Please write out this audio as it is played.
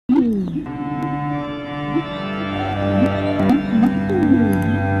Cave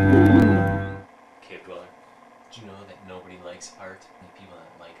dweller, did you know that nobody likes art? The people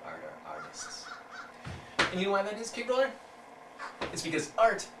that like art are artists. And you know why that is, cave dweller? It's because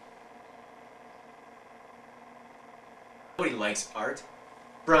art. Nobody likes art.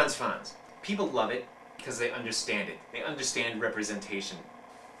 Bronze fans. People love it because they understand it. They understand representation.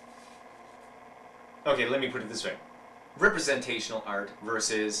 Okay, let me put it this way. Representational art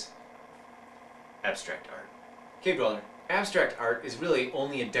versus abstract art. Cave dweller, abstract art is really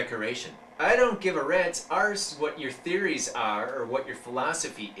only a decoration. I don't give a rat's arse what your theories are or what your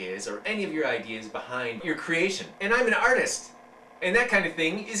philosophy is or any of your ideas behind your creation. And I'm an artist. And that kind of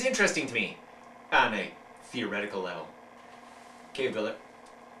thing is interesting to me on a theoretical level. Cave dweller,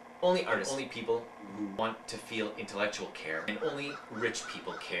 only artists, only people who want to feel intellectual care, and only rich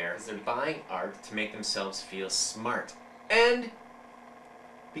people care because they're buying art to make themselves feel smart and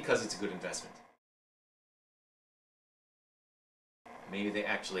because it's a good investment. Maybe they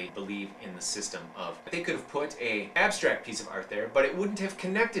actually believe in the system of, they could have put an abstract piece of art there, but it wouldn't have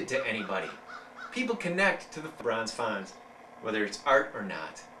connected to anybody. People connect to the bronze fonts, whether it's art or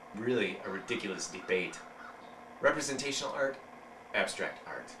not. Really a ridiculous debate. Representational art, abstract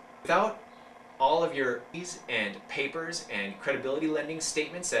art. Without all of your keys and papers and credibility lending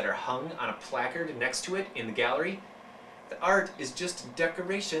statements that are hung on a placard next to it in the gallery, the art is just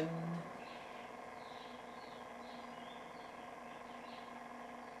decoration.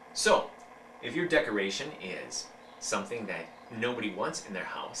 So, if your decoration is something that nobody wants in their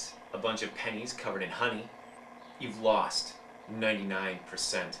house, a bunch of pennies covered in honey, you've lost 99%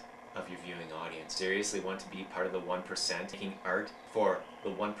 of your viewing audience. Seriously want to be part of the 1%, making art for the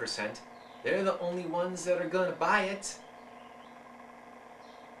 1%? They're the only ones that are gonna buy it.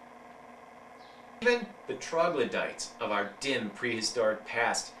 Even the troglodytes of our dim prehistoric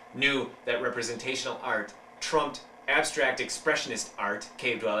past knew that representational art trumped abstract expressionist art,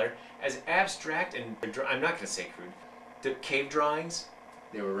 cave dweller, as abstract and, I'm not gonna say crude, the cave drawings,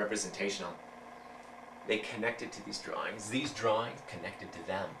 they were representational. They connected to these drawings. These drawings connected to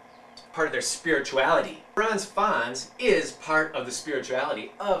them. Part of their spirituality. Bronze fonts is part of the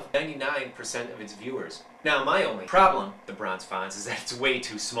spirituality of 99% of its viewers. Now my only problem with the bronze fonts is that it's way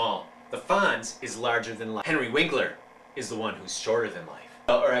too small. The fonts is larger than life. Henry Winkler is the one who's shorter than life.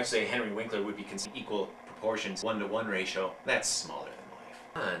 Or actually Henry Winkler would be considered equal proportions, 1-to-1 ratio. That's smaller than life.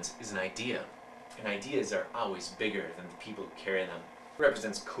 Fonts is an idea. And ideas are always bigger than the people who carry them. It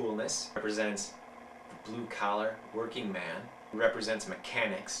represents coolness, represents the blue collar working man, represents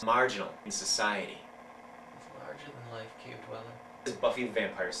mechanics, marginal in society. It's larger than life, cave dweller. This is Buffy the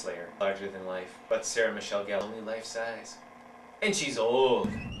Vampire Slayer, larger than life, but Sarah Michelle Gellar only life size. And she's old.